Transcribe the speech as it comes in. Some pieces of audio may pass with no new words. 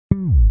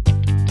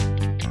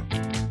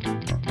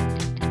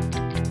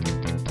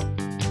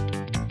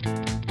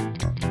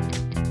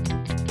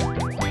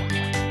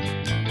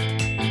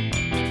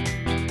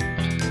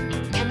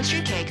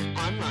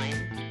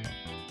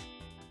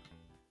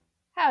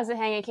How's it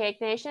hanging,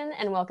 Cake Nation?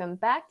 And welcome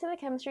back to the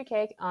Chemistry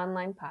Cake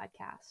online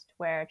podcast,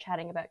 where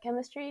chatting about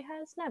chemistry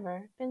has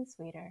never been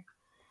sweeter.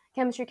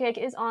 Chemistry Cake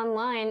is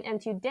online,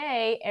 and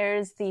today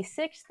airs the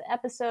 6th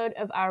episode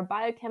of our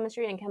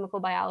biochemistry and chemical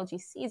biology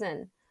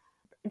season.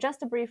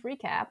 Just a brief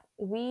recap,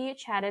 we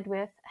chatted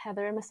with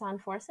Heather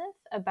Masson-Forsyth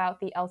about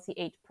the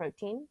LC8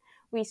 protein.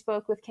 We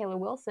spoke with Kayla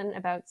Wilson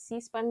about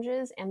sea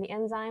sponges and the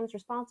enzymes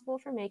responsible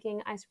for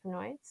making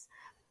isoprenoids.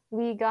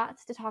 We got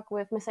to talk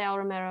with Misael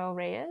Romero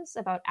Reyes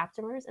about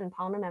aptamers and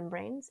polymer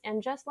membranes,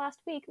 and just last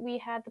week we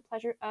had the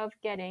pleasure of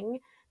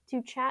getting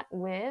to chat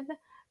with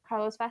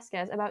Carlos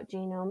Vasquez about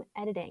genome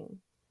editing.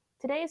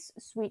 Today's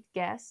sweet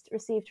guest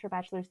received her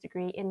bachelor's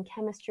degree in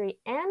chemistry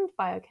and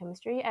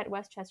biochemistry at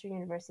West Chester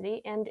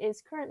University and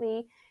is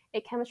currently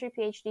a chemistry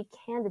PhD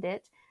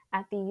candidate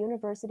at the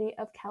University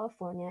of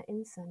California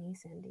in sunny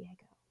San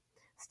Diego,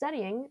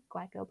 studying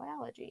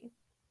glycobiology.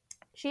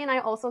 She and I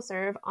also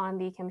serve on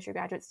the Chemistry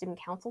Graduate Student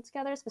Council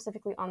together,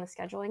 specifically on the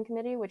scheduling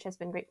committee, which has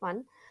been great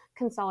fun,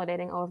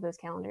 consolidating all of those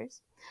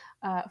calendars.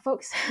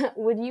 Folks,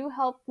 would you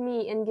help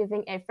me in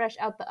giving a fresh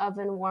out the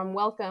oven warm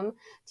welcome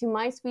to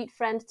my sweet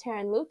friend,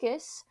 Taryn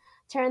Lucas.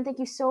 Taryn, thank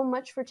you so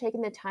much for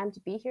taking the time to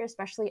be here,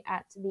 especially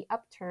at the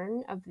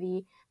upturn of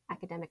the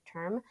academic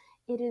term.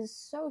 It is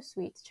so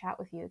sweet to chat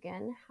with you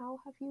again. How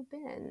have you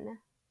been?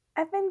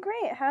 I've been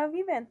great. How have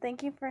you been?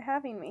 Thank you for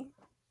having me.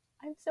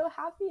 I'm so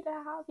happy to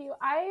have you.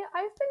 I've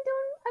been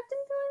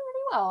doing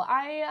really well.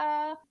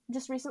 I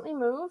just recently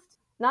moved,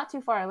 not too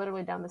far,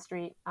 literally down the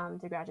street,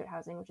 to graduate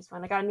housing, which is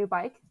fun. I got a new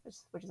bike,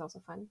 which is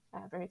also fun,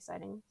 very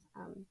exciting.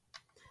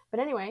 But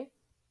anyway,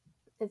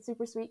 it's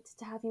super sweet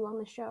to have you on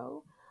the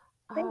show,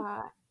 and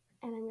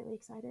I'm really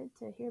excited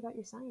to hear about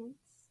your science.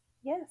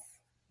 Yes.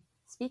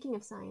 Speaking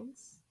of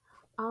science,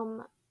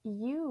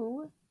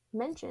 you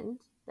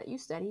mentioned that you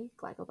study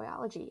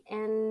glycobiology,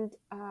 and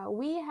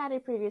we had a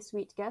previous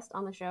sweet guest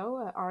on the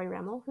show, Ari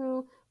Remmel,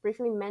 who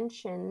briefly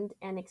mentioned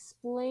and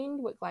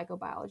explained what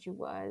glycobiology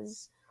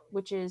was,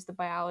 which is the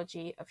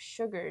biology of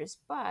sugars.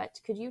 But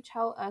could you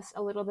tell us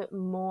a little bit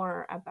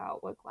more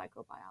about what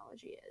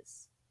glycobiology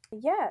is?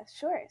 Yeah,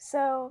 sure.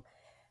 So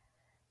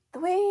the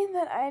way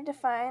that I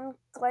define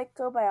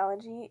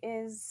glycobiology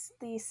is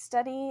the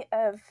study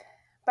of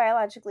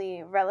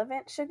biologically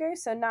relevant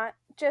sugars, so not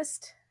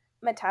just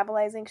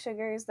metabolizing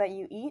sugars that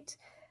you eat,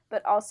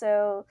 but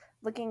also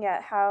looking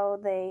at how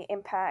they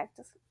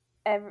impact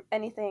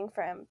anything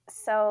from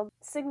cell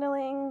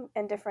signaling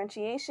and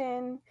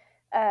differentiation,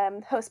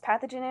 host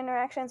pathogen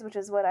interactions, which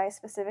is what I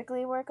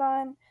specifically work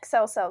on,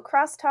 cell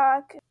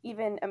crosstalk,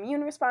 even immune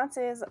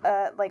responses,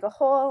 like a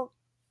whole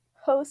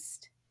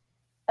host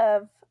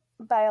of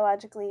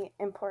biologically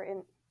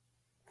important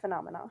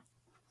phenomena.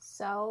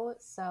 Cell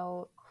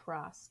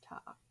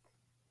crosstalk.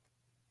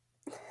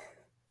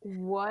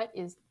 What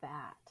is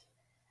that?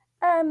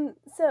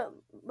 So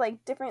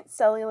like different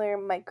cellular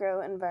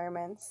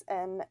microenvironments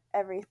and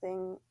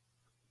everything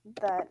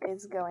that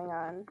is going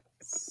on.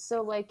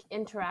 So like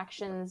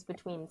interactions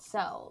between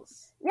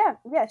cells.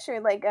 Yeah, sure.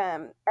 Like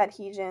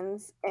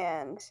adhesions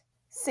and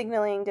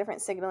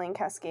different signaling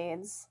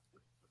cascades.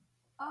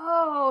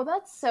 Oh,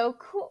 that's so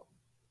cool.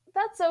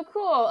 That's so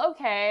cool.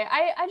 Okay.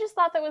 I just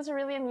thought that was a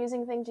really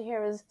amusing thing to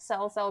hear was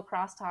cell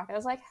crosstalk. I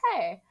was like,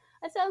 hey,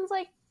 that sounds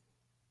like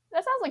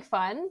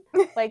fun.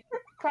 Like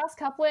cross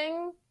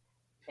coupling.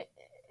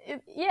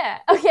 Yeah.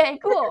 Okay,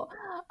 cool.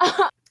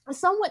 A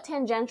somewhat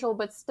tangential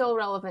but still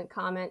relevant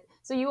comment.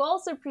 So you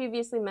also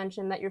previously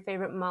mentioned that your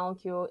favorite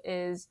molecule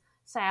is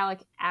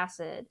sialic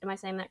acid. Am I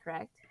saying that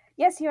correct?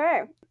 Yes, you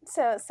are.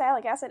 So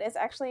sialic acid is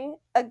actually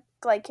a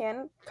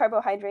glycan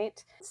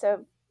carbohydrate.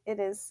 So it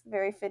is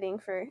very fitting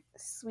for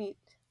sweet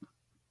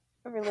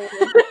related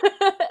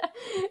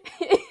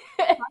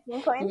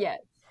talking points. Yes.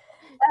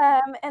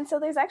 And so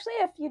there's actually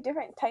a few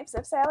different types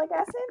of sialic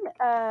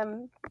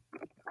acid.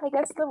 I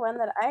guess the one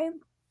that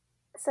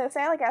so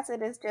sialic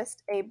acid is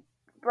just a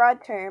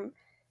broad term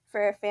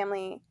for a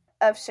family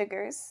of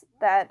sugars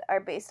that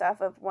are based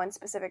off of one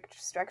specific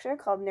structure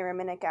called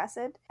neuraminic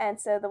acid. And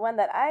so the one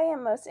that I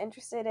am most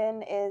interested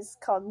in is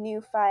called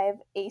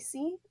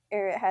Neu5AC,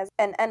 or it has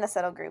an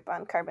N-acetyl group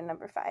on carbon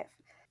number 5.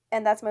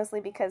 And that's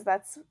mostly because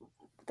that's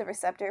the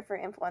receptor for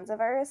influenza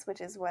virus,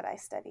 which is what I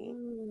study.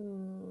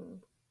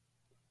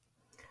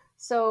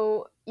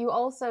 So you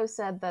also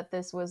said that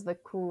this was the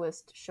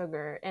coolest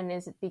sugar, and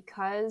is it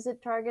because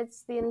it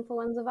targets the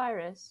influenza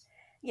virus?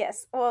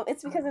 Yes, well,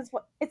 it's because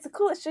it's the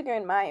coolest sugar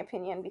in my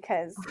opinion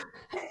because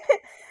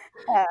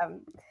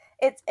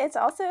it's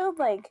also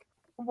like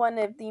one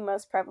of the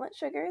most prevalent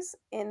sugars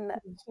in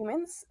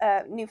humans.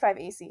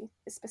 Neu5AC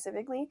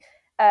specifically,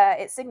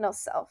 it signals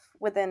self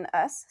within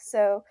us.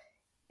 So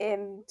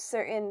in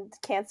certain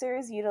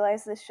cancers,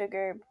 utilize this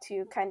sugar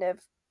to kind of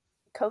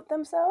coat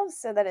themselves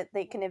so that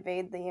they can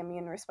evade the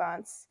immune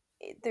response.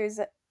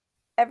 There's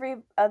every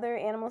other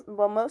animal,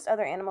 well, most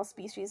other animal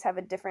species have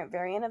a different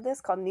variant of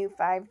this called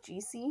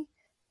Neu5GC,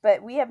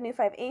 but we have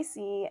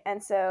Neu5AC,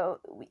 and so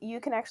you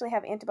can actually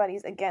have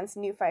antibodies against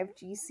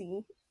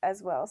Neu5GC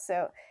as well.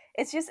 So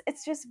it's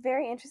just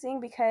very interesting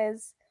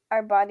because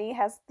our body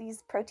has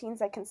these proteins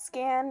that can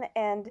scan,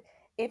 and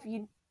if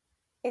you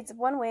it's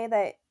one way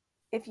that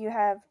if you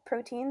have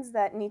proteins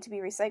that need to be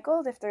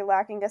recycled, if they're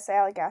lacking a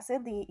sialic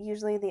acid,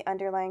 usually the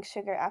underlying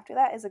sugar after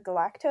that is a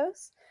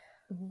galactose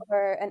Mhm.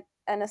 or an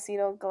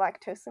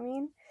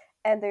acetylgalactosamine,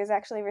 and there's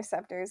actually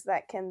receptors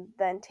that can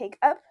then take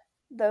up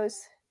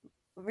those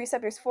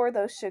receptors for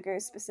those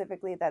sugars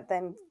specifically that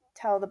then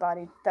tell the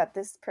body that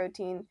this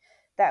protein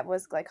that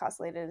was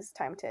glycosylated is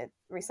time to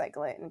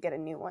recycle it and get a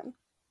new one.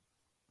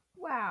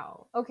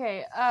 Wow.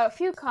 Okay. A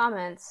few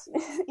comments.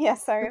 Yeah,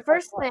 sorry The about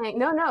first that. thing,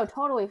 no,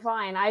 totally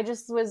fine. I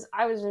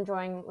was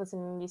enjoying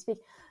listening to you speak.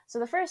 So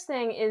the first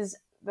thing is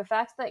the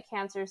fact that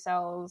cancer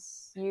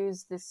cells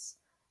use this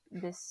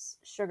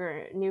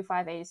sugar,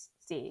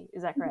 New5AC.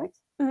 Is that Mm-hmm. correct?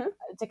 Mm-hmm.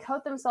 To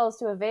coat themselves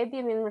to evade the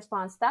immune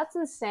response. That's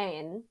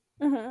insane.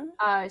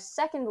 Mm-hmm.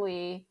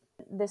 Secondly,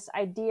 this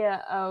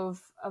idea of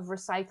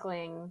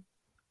recycling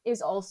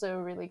is also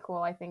really cool.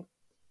 I think,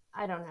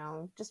 I don't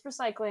know, just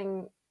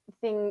recycling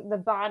the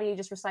body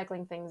just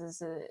recycling things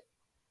is a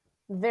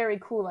very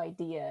cool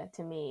idea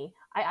to me.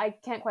 I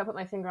can't quite put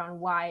my finger on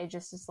why. It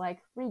just is like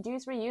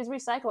reduce, reuse,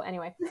 recycle.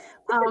 Anyway,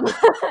 um,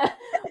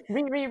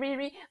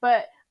 re.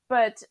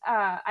 But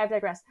I've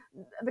digressed.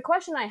 The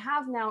question I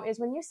have now is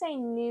when you say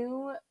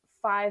new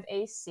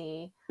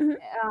 5AC,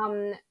 Mm-hmm.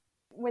 um,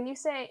 when you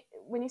say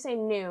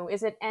new,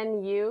 is it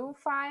NU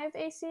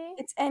 5AC?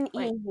 It's Like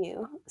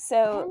NEU.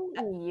 So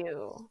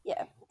NEU.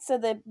 yeah. So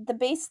the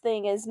base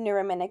thing is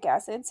neuraminic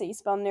acid. So you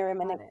spell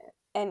neuraminic Got it.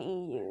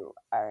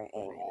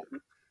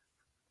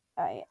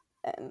 Right.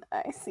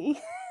 NEURAMINIC.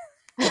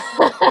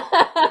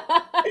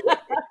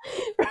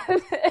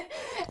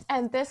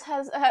 And this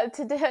has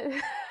today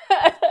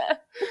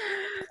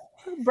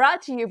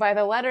brought to you by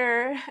the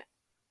letter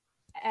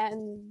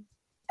N.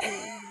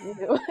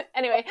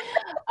 Anyway,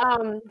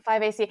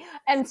 5AC.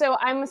 And so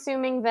I'm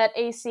assuming that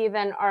AC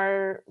then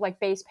are like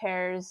base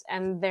pairs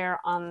and they're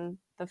on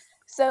the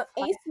So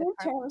flank AC of the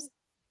carbon. terms,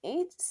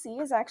 AC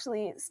is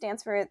actually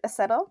stands for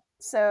acetyl.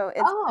 So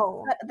it's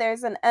Oh,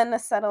 there's an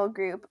N-acetyl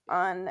group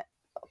on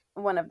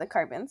one of the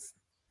carbons.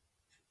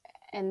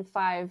 and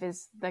 5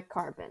 is the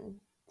carbon.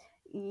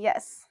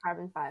 Yes.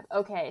 Carbon 5.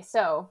 Okay,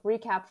 so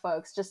recap,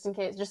 folks, just in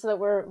case, just so that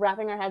we're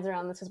wrapping our heads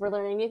around this because we're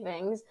learning new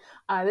things.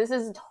 This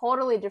is a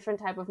totally different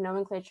type of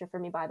nomenclature for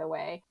me, by the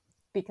way,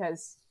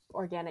 because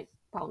organic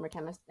polymer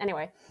chemist.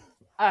 Anyway,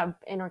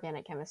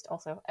 inorganic chemist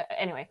also.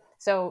 Anyway,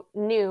 so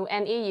new,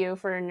 NEU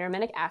for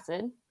neurominic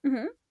acid.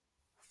 Mm-hmm.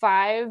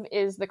 5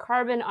 is the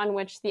carbon on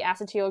which the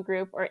acetyl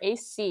group, or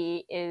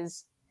AC,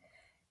 is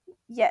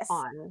Yes.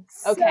 on.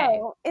 Okay.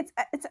 So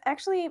it's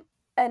actually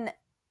an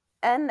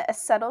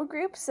N-acetyl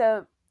group.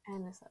 So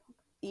And this,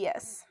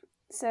 yes.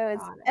 So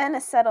it's got it.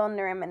 N-acetyl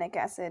neurominic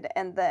acid,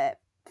 and the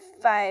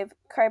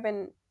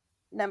carbon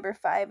number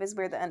 5 is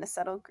where the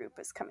N-acetyl group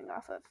is coming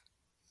off of.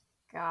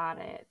 Got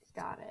it.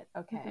 Got it.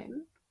 Okay. Mm-hmm.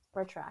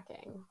 We're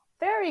tracking.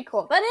 Very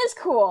cool. That is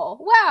cool.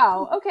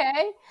 Wow.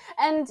 Okay.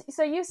 And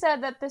so you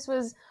said that this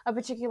was a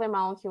particular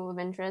molecule of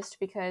interest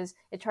because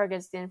it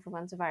targets the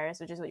influenza virus,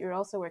 which is what you're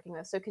also working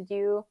with. So could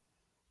you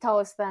tell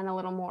us then a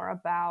little more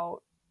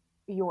about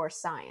your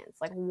science?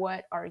 Like,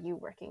 what are you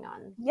working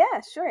on?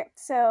 Yeah, sure.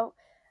 So,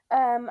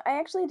 I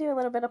actually do a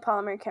little bit of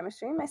polymer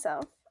chemistry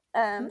myself.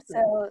 Mm-hmm.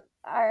 So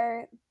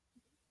our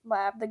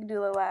lab, the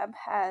Gadula lab,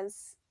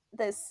 has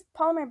this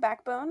polymer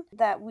backbone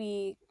that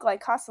we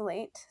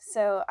glycosylate.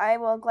 So I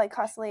will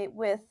glycosylate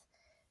with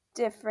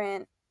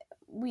different.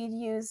 We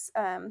use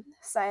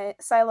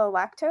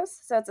silolactose,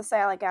 so it's a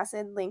sialic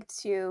acid linked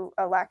to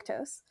a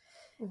lactose,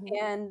 Mm-hmm.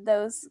 and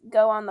those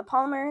go on the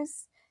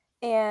polymers,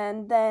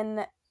 and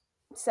then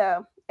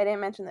so I didn't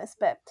mention this,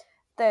 but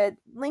the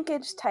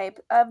linkage type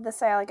of the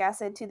sialic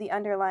acid to the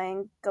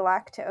underlying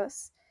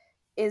galactose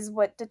is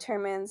what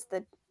determines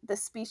the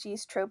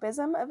species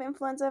tropism of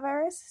influenza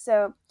virus.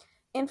 So,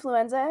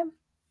 influenza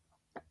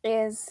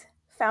is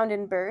found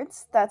in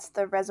birds. That's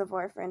the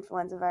reservoir for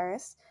influenza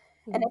virus.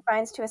 And Mm-hmm. it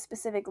binds to a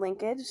specific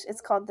linkage.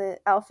 It's called the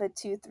alpha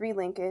 2,3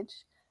 linkage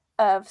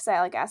of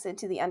sialic acid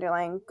to the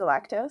underlying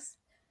galactose.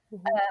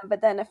 Mm-hmm.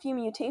 But then a few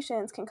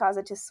mutations can cause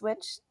it to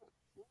switch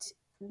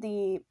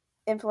the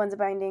influenza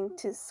binding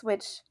to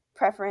switch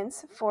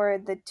preference for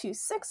the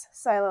 2,6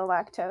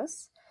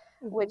 silolactose,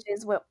 Mm-hmm. which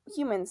is what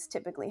humans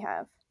typically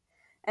have.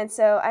 And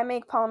so I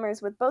make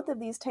polymers with both of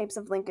these types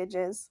of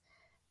linkages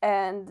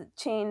and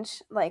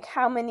change like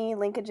how many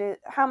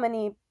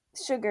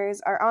sugars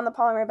are on the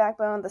polymer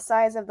backbone, the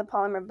size of the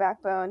polymer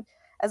backbone,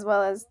 as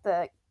well as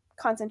the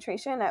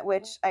concentration at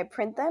which I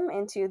print them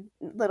into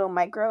little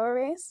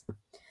microarrays.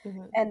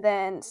 Mm-hmm. And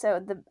then, so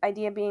the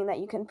idea being that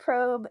you can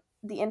probe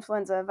the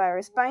influenza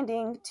virus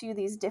binding to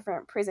these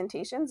different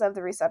presentations of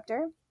the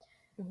receptor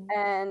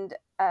Mm-hmm.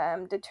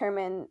 and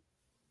determine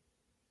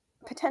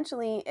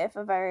potentially if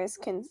a virus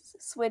can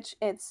switch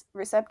its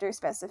receptor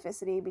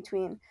specificity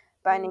between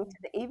binding Mm. to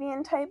the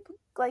avian type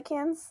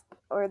glycans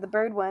or the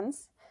bird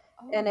ones,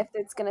 and Oh, if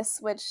it's going to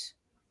switch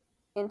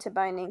into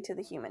binding to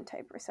the human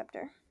type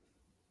receptor.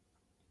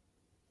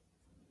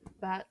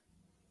 that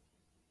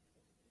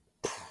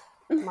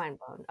mind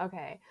blown.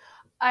 Okay.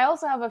 I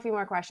also have a few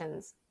more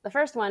questions. The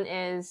first one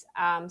is,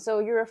 so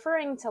you're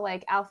referring to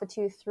like alpha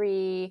 2,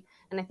 3,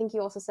 and I think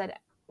you also said,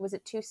 was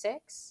it 2,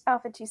 6?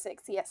 Alpha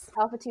 26, yes.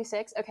 Alpha 2,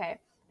 6? Okay.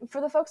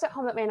 For the folks at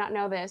home that may not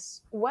know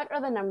this, what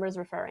are the numbers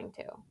referring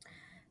to?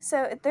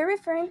 So they're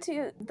referring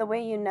to the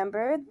way you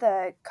number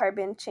the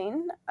carbon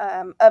chain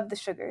of the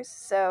sugars.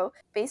 So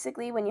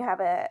basically, when you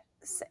have a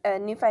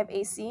new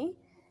 5AC,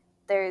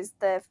 there's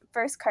the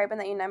first carbon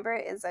that you number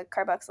is a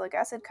carboxylic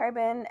acid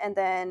carbon, and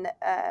then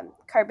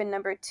carbon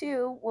number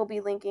 2 will be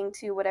linking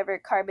to whatever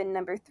carbon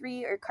number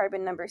 3 or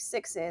carbon number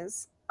 6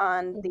 is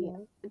on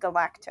the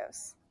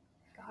galactose.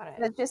 Got it.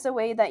 That's just a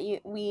way that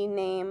we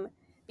name,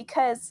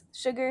 because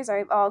sugars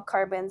are all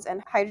carbons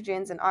and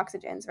hydrogens and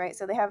oxygens, right?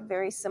 So they have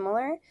very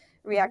similar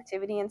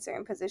reactivity in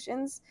certain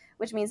positions,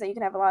 which means that you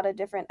can have a lot of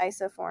different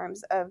isoforms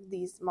of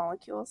these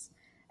molecules.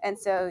 And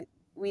so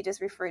we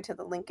just refer to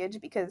the linkage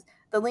because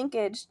the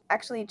linkage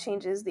actually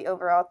changes the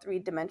overall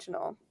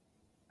three-dimensional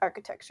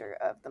architecture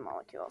of the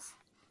molecules.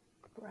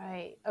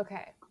 Right.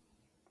 Okay.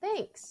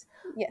 Thanks.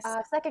 Yes.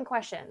 Second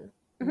question.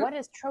 Mhm. What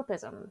is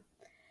tropism?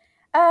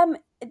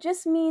 It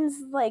just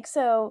means like,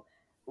 so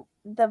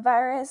the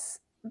virus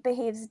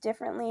behaves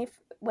differently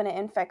when it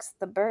infects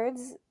the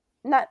birds.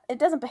 Not, it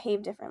doesn't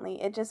behave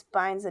differently. It just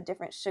binds a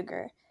different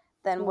sugar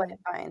than what it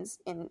binds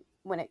in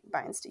when it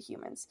binds to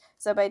humans.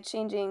 So by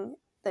changing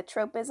the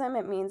tropism,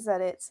 it means that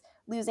it's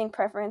losing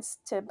preference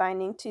to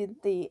binding to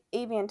the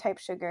avian type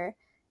sugar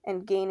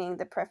and gaining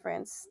the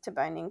preference to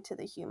binding to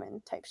the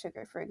human type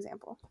sugar, for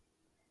example.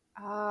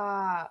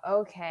 Ah,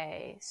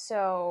 okay.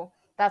 So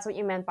that's what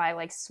you meant by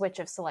like switch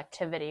of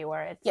selectivity,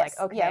 where it's like, Yes,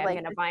 okay, yeah, I'm like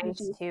going to the bind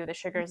species. to the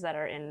sugars that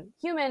are in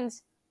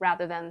humans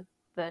rather than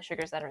the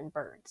sugars that are in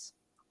birds.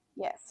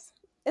 Yes.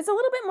 It's a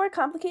little bit more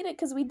complicated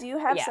because we do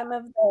have Yeah, some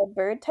of the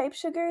bird type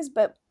sugars,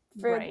 but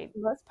for the right.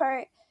 most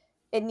part,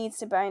 it needs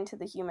to bind to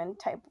the human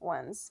type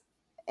ones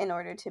in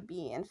order to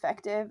be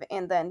infective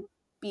and then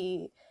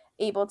be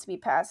able to be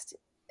passed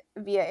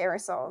via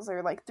aerosols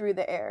or like through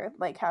the air,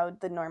 like how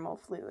the normal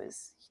flu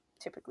is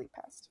typically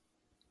passed.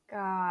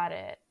 Got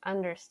it.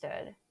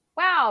 Understood.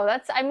 Wow,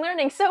 I'm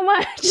learning so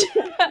much.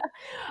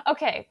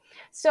 Okay.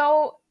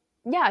 So,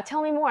 yeah,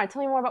 tell me more.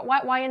 Tell me more about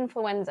why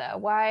influenza?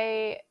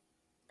 Why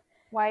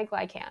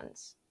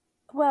glycans?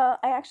 Well,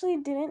 I actually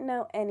didn't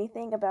know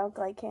anything about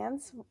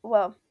glycans.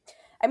 Well,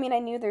 I mean, I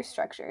knew their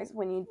structures.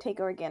 When you take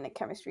organic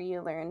chemistry,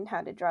 you learn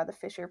how to draw the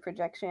Fisher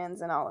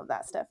projections and all of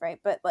that stuff, right?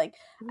 But like,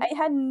 Mhm. I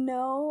had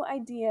no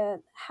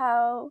idea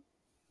how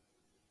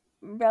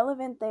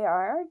relevant they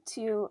are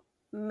to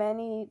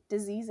many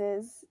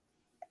diseases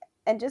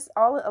and just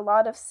a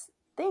lot of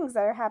things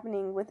that are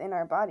happening within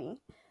our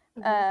body.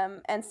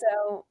 Mhm. And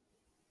so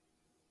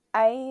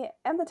I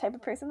am the type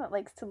of person that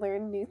likes to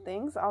learn new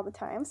things all the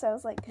time. So I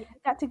was like, Yeah.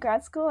 got to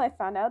grad school, I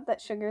found out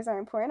that sugars are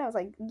important. I was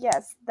like,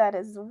 yes, that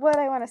is what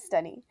I want to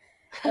study.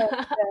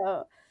 And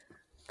so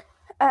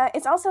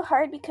it's also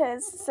hard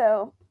because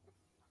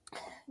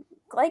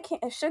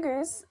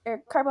sugars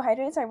or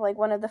carbohydrates are like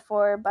one of the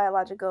four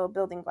biological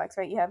building blocks,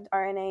 right? You have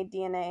RNA,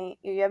 DNA,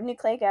 you have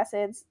nucleic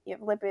acids, you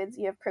have lipids,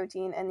 you have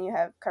protein, and you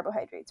have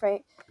carbohydrates,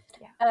 right?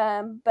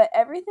 Yeah. But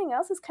everything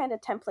else is kind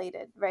of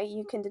templated, right?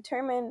 You can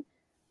determine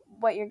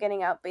what you're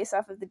getting out based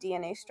off of the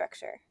DNA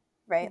structure,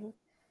 right? Mhm.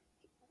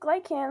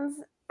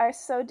 Glycans are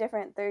so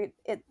different. The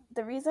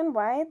reason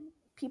why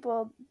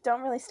people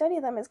don't really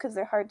study them is because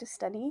they're hard to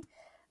study.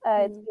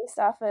 It's Mhm. based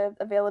off of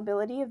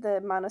availability of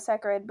the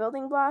monosaccharide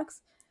building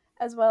blocks,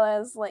 as well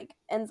as like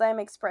enzyme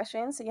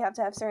expression. So you have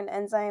to have certain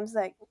enzymes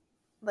that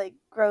like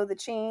grow the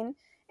chain,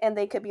 and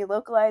they could be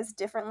localized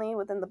differently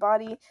within the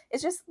body.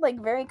 It's just like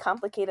very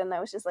complicated, and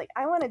I was just like,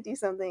 I want to do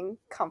something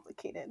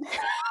complicated.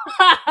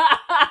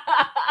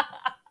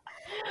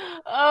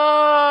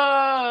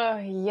 Oh,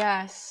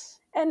 yes.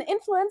 And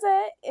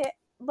influenza, it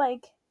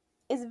like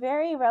is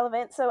very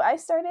relevant. So I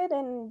started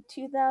in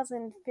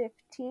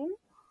 2015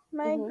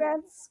 my Mhm.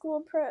 grad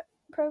school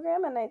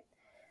program, and I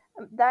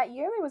that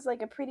year there was like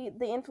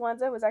the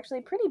influenza was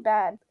actually pretty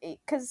bad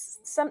because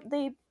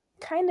they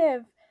kind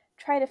of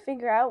try to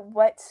figure out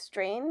what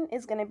strain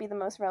is going to be the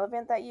most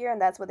relevant that year,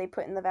 and that's what they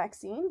put in the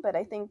vaccine. But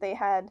I think they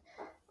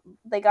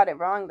got it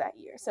wrong that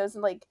year. So it's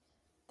like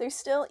there's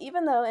still,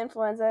 even though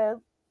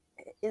influenza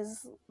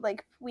is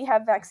like we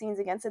have vaccines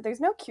against it, there's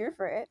no cure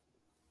for it.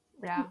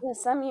 Yeah.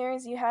 Some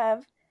years you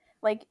have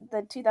like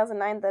the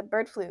 2009 the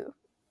bird flu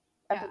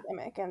Yeah.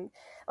 epidemic, and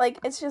like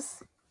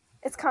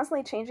it's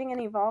constantly changing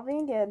and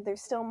evolving, and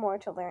there's still more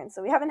to learn.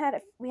 So we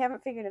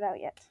haven't figured it out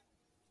yet.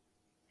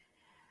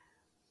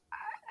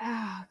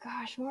 Oh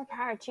gosh, more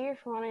power to you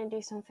for wanting to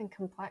do something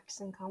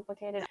complex and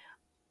complicated.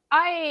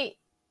 I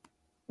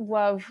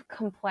love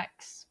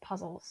complex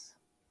puzzles,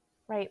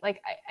 right?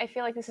 Like I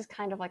feel like this is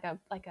kind of like a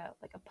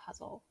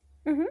puzzle,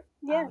 Mm-hmm.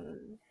 Yeah.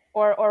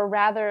 or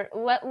rather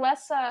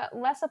less a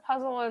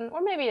puzzle, and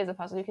or maybe it is a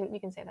puzzle. You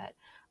can say that,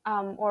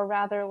 or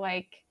rather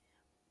like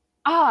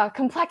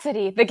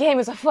complexity. The game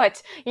is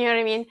afoot. You know what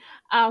I mean?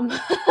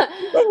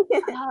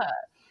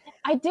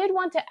 I did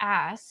want to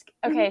ask.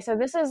 Okay, so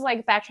this is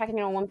like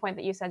backtracking on one point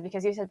that you said,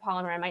 because you said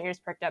polymer, and my ears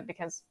perked up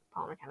because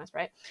polymer chemist,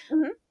 right?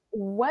 Mm-hmm.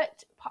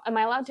 What am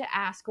I allowed to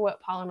ask?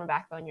 What polymer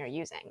backbone you're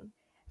using?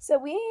 So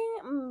we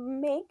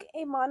make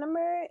a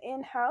monomer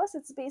in house.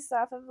 It's based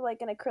off of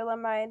like an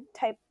acrylamide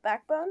type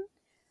backbone.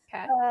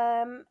 Okay,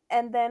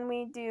 And then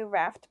we do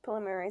raft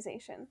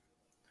polymerization.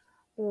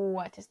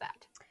 what is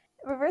that?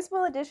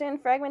 Reversible addition,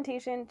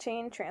 fragmentation,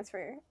 chain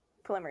transfer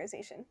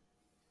polymerization.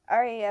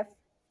 RAF,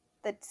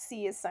 the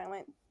C is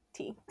silent.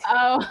 T.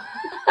 Oh,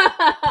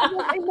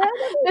 I know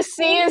the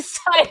C is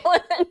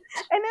silent.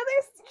 I know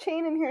there's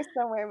chain in here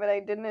somewhere, but I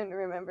didn't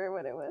remember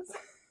what it was.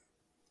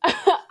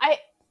 I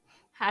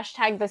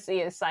hashtag the C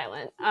is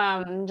silent.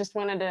 Just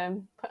wanted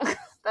to.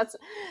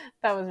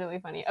 That was really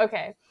funny.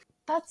 Okay,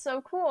 that's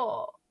so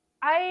cool.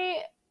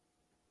 I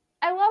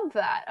I love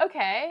that.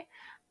 Okay,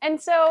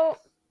 and so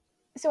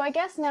I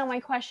guess now my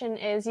question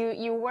is,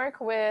 you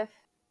work with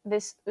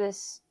this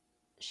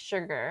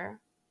sugar,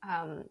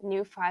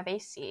 new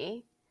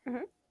 5AC,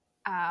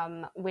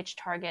 which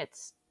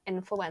targets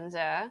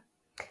influenza,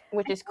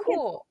 which is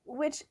cool.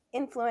 Which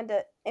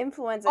influenza?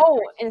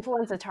 Oh,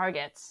 influenza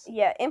targets.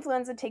 Yeah,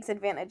 influenza takes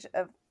advantage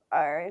of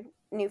our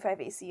new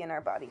 5AC in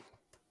our body.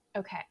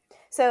 Okay.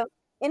 So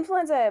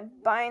influenza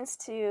binds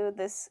to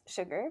this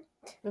sugar,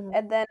 Mm-hmm.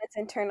 and then it's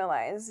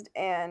internalized,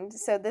 and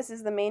so this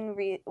is the main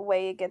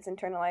way it gets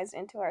internalized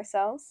into our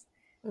cells,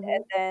 Mm-hmm.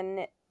 and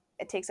then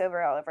it takes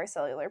over all of our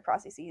cellular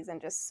processes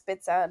and just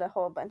spits out a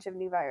whole bunch of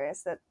new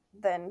virus that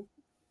then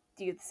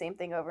do the same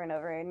thing over and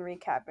over and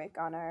wreak havoc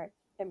on our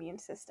immune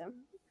system.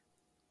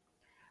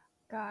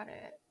 Got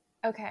it.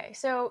 Okay,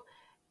 so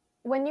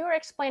when you were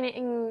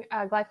explaining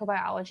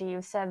glycobiology,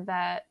 you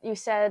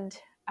said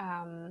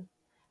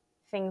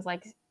things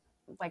like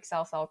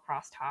cell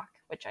crosstalk,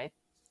 which I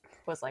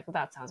was like,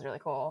 that sounds really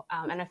cool,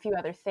 and a few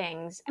other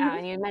things. Mm-hmm.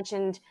 And you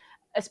mentioned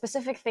a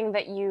specific thing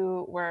that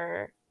you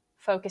were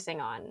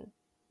focusing on.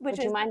 Which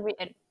Would you is mind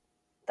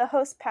the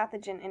host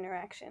pathogen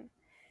interaction. the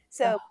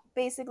So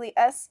basically,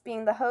 us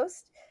being the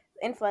host,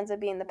 influenza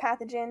being the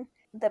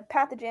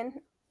pathogen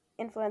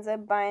influenza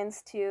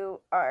binds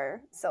to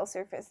our cell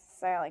surface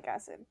sialic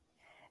acid.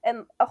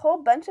 And a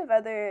whole bunch of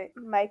other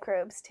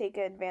microbes take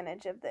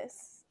advantage of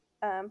this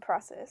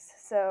process.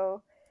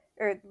 So,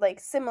 or like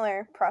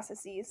similar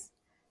processes.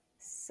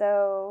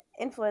 So,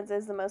 influenza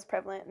is the most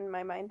prevalent in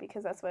my mind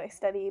because that's what I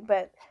study.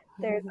 But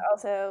there's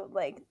also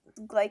like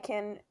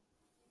glycan.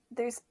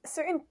 There's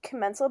certain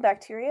commensal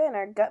bacteria in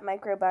our gut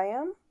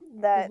microbiome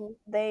that Mhm.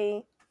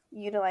 they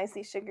utilize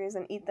these sugars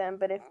and eat them.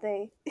 But if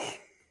they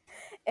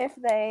if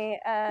they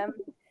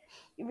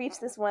reach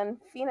this one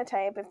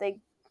phenotype, if they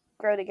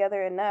grow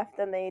together enough,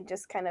 then they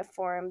just kind of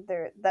form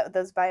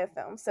those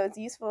biofilms. So it's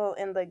useful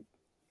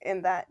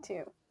in that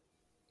too.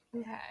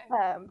 Okay.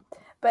 Um,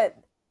 but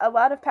a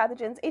lot of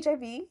pathogens,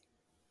 HIV,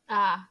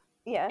 Ah,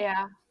 yeah,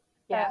 yeah, uh,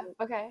 yeah.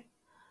 Okay.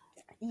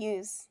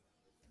 use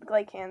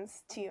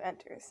glycans to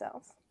enter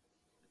cells.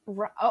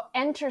 Oh,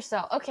 enter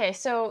cell. Okay,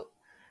 so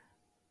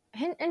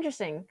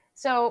interesting.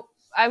 So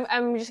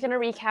I'm just gonna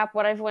recap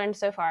what I've learned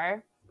so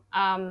far.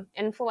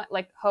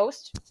 Like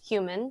host,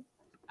 human,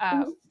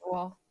 Mm-hmm.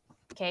 well,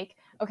 cake.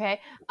 Okay.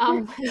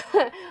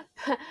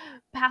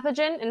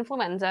 Pathogen,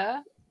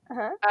 influenza.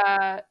 Uh-huh.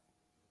 Uh,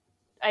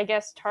 I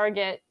guess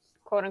target,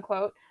 quote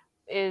unquote,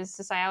 is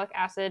the sialic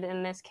acid,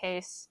 in this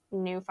case,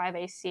 new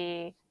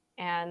 5AC,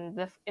 and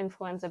the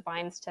influenza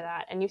binds to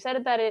that. And you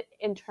said that it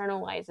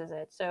internalizes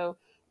it. So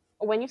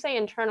when you say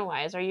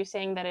internalize, are you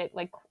saying that it's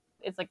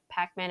like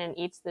Pac-Man and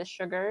eats this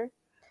sugar,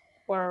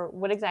 or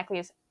what exactly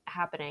is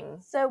happening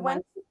So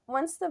once?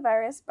 once the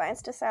virus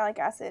binds to sialic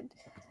acid,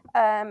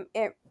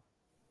 it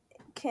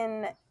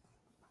can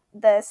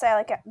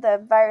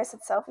the virus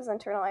itself is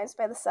internalized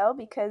by the cell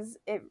because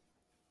it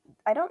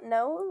I don't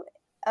know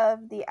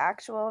of the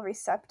actual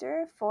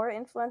receptor for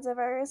influenza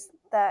virus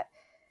that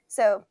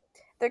so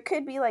there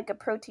could be like a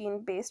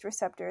protein based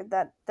receptor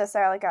that the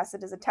sialic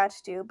acid is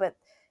attached to, but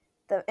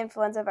the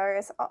influenza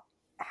virus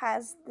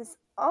has this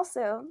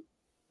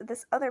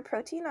other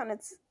protein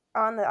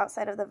on the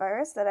outside of the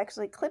virus that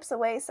actually clips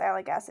away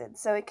sialic acid,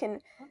 so it can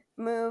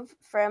move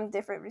from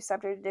different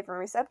receptor to different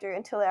receptor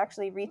until it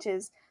actually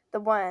reaches the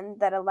one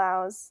that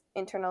allows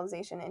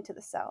internalization into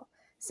the cell.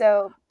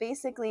 So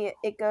basically,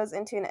 it goes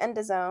into an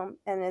endosome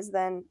and is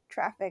then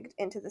trafficked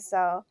into the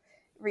cell,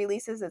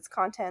 releases its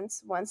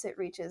contents once it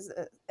reaches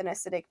an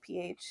acidic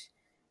pH,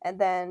 and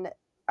then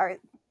our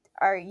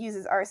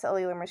uses our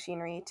cellular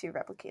machinery to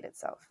replicate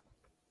itself.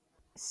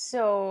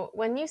 So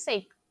when you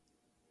say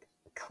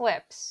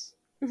clips,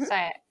 Mm-hmm.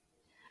 si-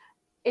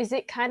 is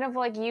it kind of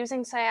like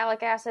using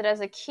sialic acid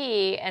as a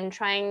key and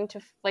trying to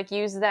like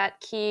use that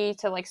key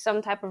to like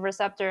some type of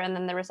receptor, and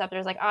then the receptor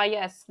is like, ah,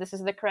 yes, this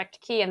is the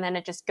correct key, and then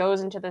it just goes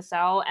into the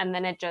cell, and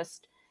then it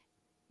just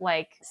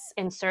like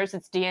inserts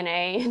its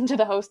DNA into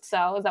the host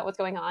cell? Is that what's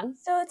going on?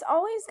 So it's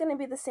always going to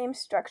be the same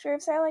structure of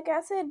sialic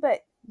acid,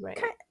 but Right.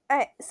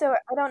 so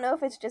I don't know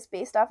if it's just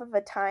based off of a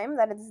time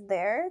that it's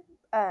there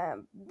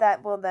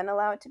that will then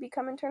allow it to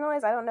become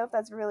internalized. I don't know if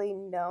that's really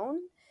known.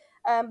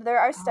 There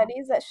are Oh,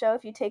 studies that show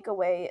if you take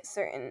away a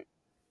certain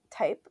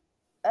type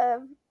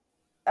of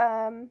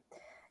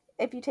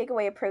if you take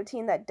away a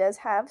protein that does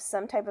have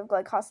some type of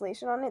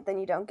glycosylation on it, then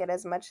you don't get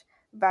as much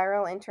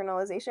viral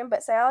internalization.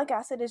 But sialic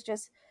acid is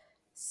just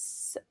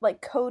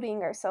like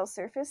coating our cell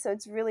surface, so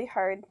it's really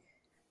hard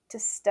to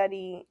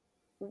study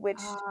which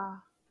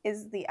ah,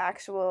 is the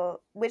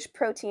actual which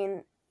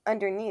protein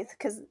underneath,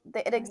 because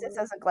it exists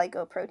right, as a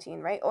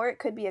glycoprotein, right? Or it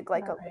could be a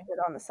right.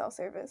 glycolipid on the cell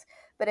surface.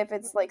 But if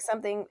it's like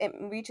something, it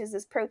reaches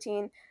this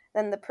protein,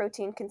 then the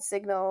protein can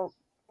signal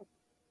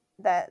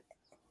that,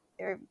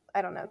 or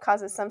I don't know,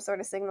 causes some sort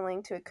of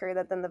signaling to occur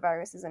that then the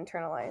virus is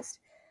internalized.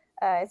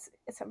 It's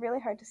really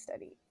hard to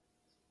study.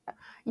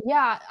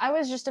 Yeah, I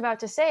was just about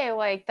to say,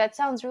 like, that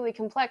sounds really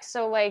complex.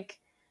 So, like,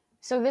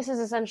 so this is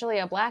essentially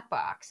a black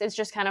box. It's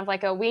just kind of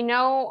like we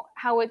know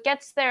how it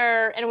gets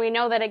there and we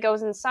know that it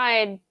goes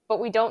inside, but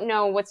we don't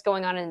know what's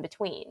going on in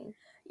between.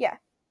 Yeah,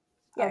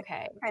 yeah,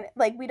 Okay. kind of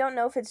like we don't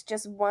know if it's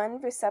just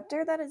one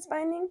receptor that it's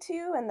binding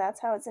to, and that's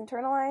how it's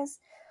internalized,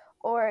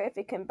 or if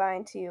it can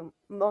bind to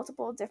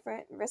multiple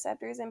different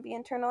receptors and be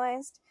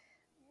internalized.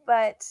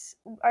 But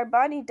our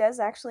body does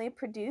actually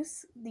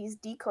produce these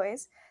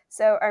decoys.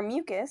 So our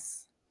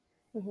mucus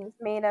Hmm. is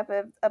made up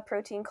of a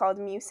protein called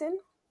mucin,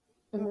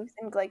 Hmm.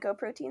 mucin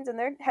glycoproteins, and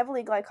they're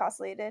heavily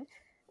glycosylated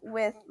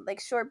with like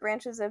short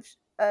branches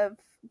of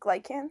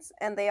glycans,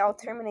 and they all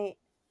terminate.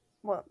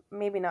 Well,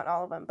 maybe not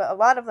all of them, but a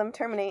lot of them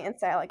terminate in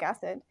sialic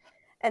acid.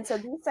 And so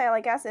these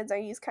sialic acids are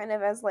used kind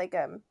of as like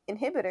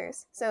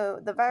inhibitors. So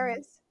the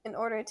virus, in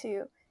order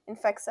to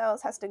infect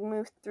cells, has to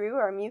move through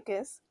our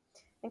mucus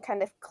and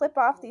kind of clip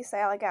off these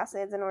sialic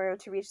acids in order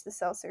to reach the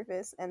cell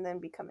surface and then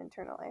become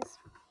internalized.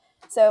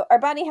 So our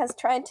body has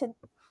tried to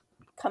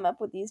come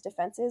up with these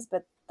defenses,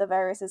 but the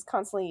virus is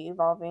constantly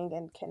evolving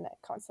and can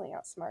constantly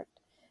outsmart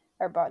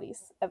our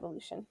body's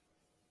evolution.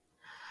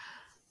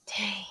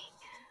 Dang.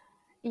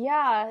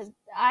 Yeah,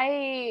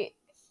 I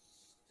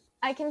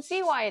I can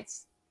see why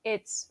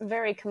it's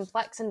very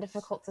complex and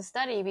difficult to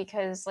study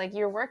because like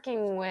you're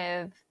working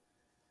with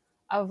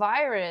a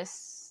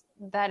virus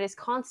that is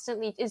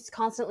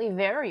constantly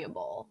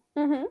variable.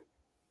 Mm-hmm.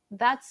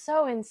 That's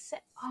so insane.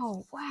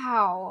 Oh,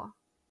 wow.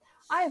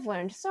 I've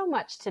learned so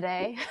much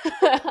today.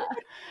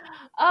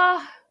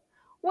 uh,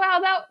 wow,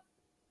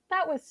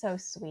 that was so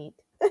sweet.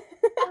 Uh,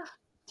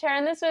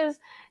 Sharon, this was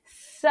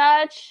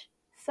such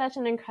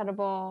an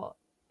incredible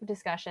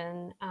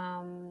discussion.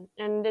 And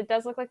it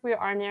does look like we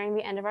are nearing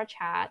the end of our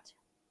chat.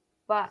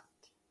 But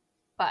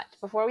but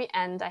before we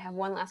end, I have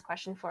one last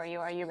question for you.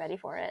 Are you ready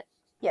for it?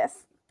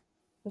 Yes.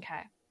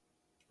 Okay.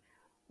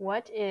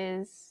 What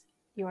is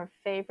your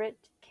favorite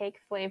cake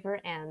flavor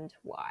and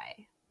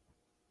why?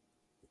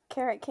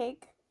 Carrot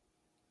cake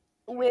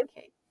with, Carrot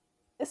cake.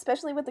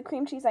 especially with the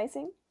cream cheese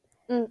icing,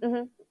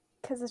 Mm-hmm.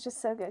 because it's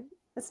just so good.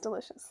 It's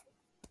delicious.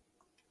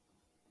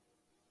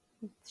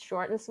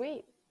 Short and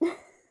sweet.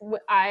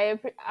 I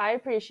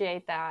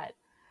appreciate that.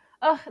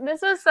 Oh,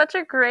 this was such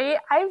a great.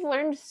 I've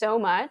learned so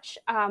much.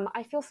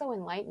 I feel so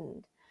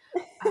enlightened.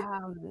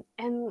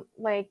 And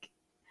like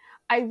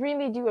I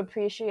really do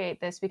appreciate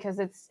this because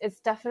it's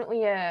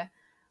definitely a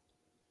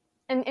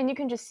and you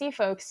can just see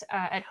folks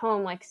at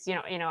home like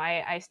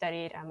I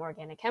studied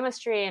organic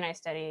chemistry and I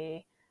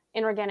study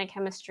inorganic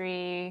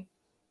chemistry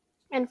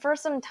and for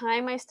some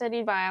time I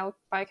studied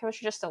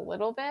biochemistry just a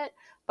little bit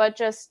but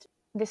just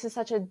this is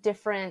such a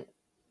different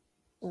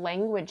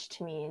language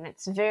to me and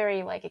it's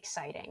very like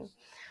exciting.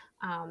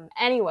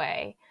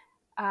 Anyway,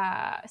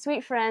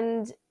 sweet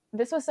friend,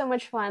 this was so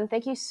much fun.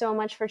 Thank you so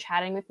much for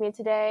chatting with me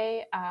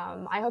today.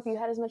 I hope you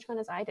had as much fun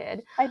as I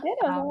did. I did. It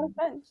was a lot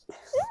of Um, fun.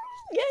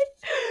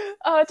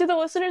 Yay! To the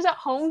listeners at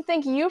home,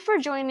 thank you for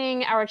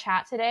joining our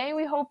chat today.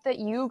 We hope that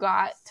you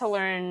got to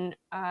learn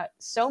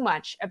so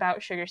much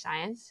about sugar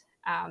science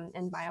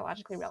and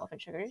biologically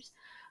relevant sugars.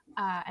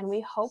 And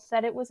we hope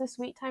that it was a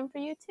sweet time for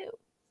you too.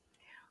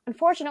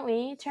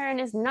 Unfortunately,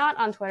 Taryn is not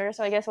on Twitter,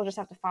 so I guess we'll just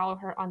have to follow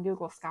her on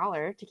Google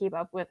Scholar to keep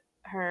up with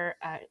her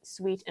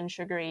sweet and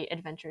sugary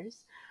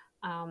adventures.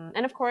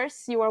 And of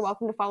course, you are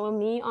welcome to follow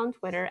me on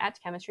Twitter at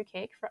Chemistry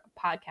Cake for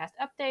podcast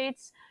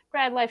updates,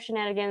 grad life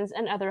shenanigans,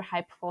 and other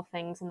hypeful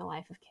things in the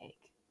life of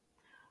cake.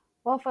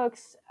 Well,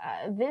 folks,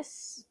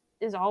 this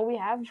is all we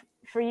have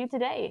for you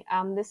today.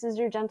 This is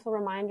your gentle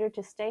reminder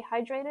to stay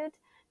hydrated,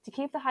 to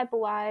keep the hype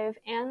alive,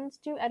 and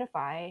to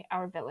edify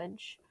our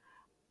village.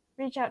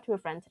 Reach out to a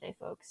friend today,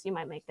 folks. You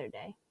might make their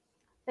day.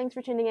 Thanks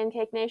for tuning in,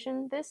 Cake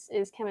Nation. This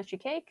is Chemistry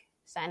Cake,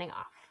 signing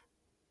off.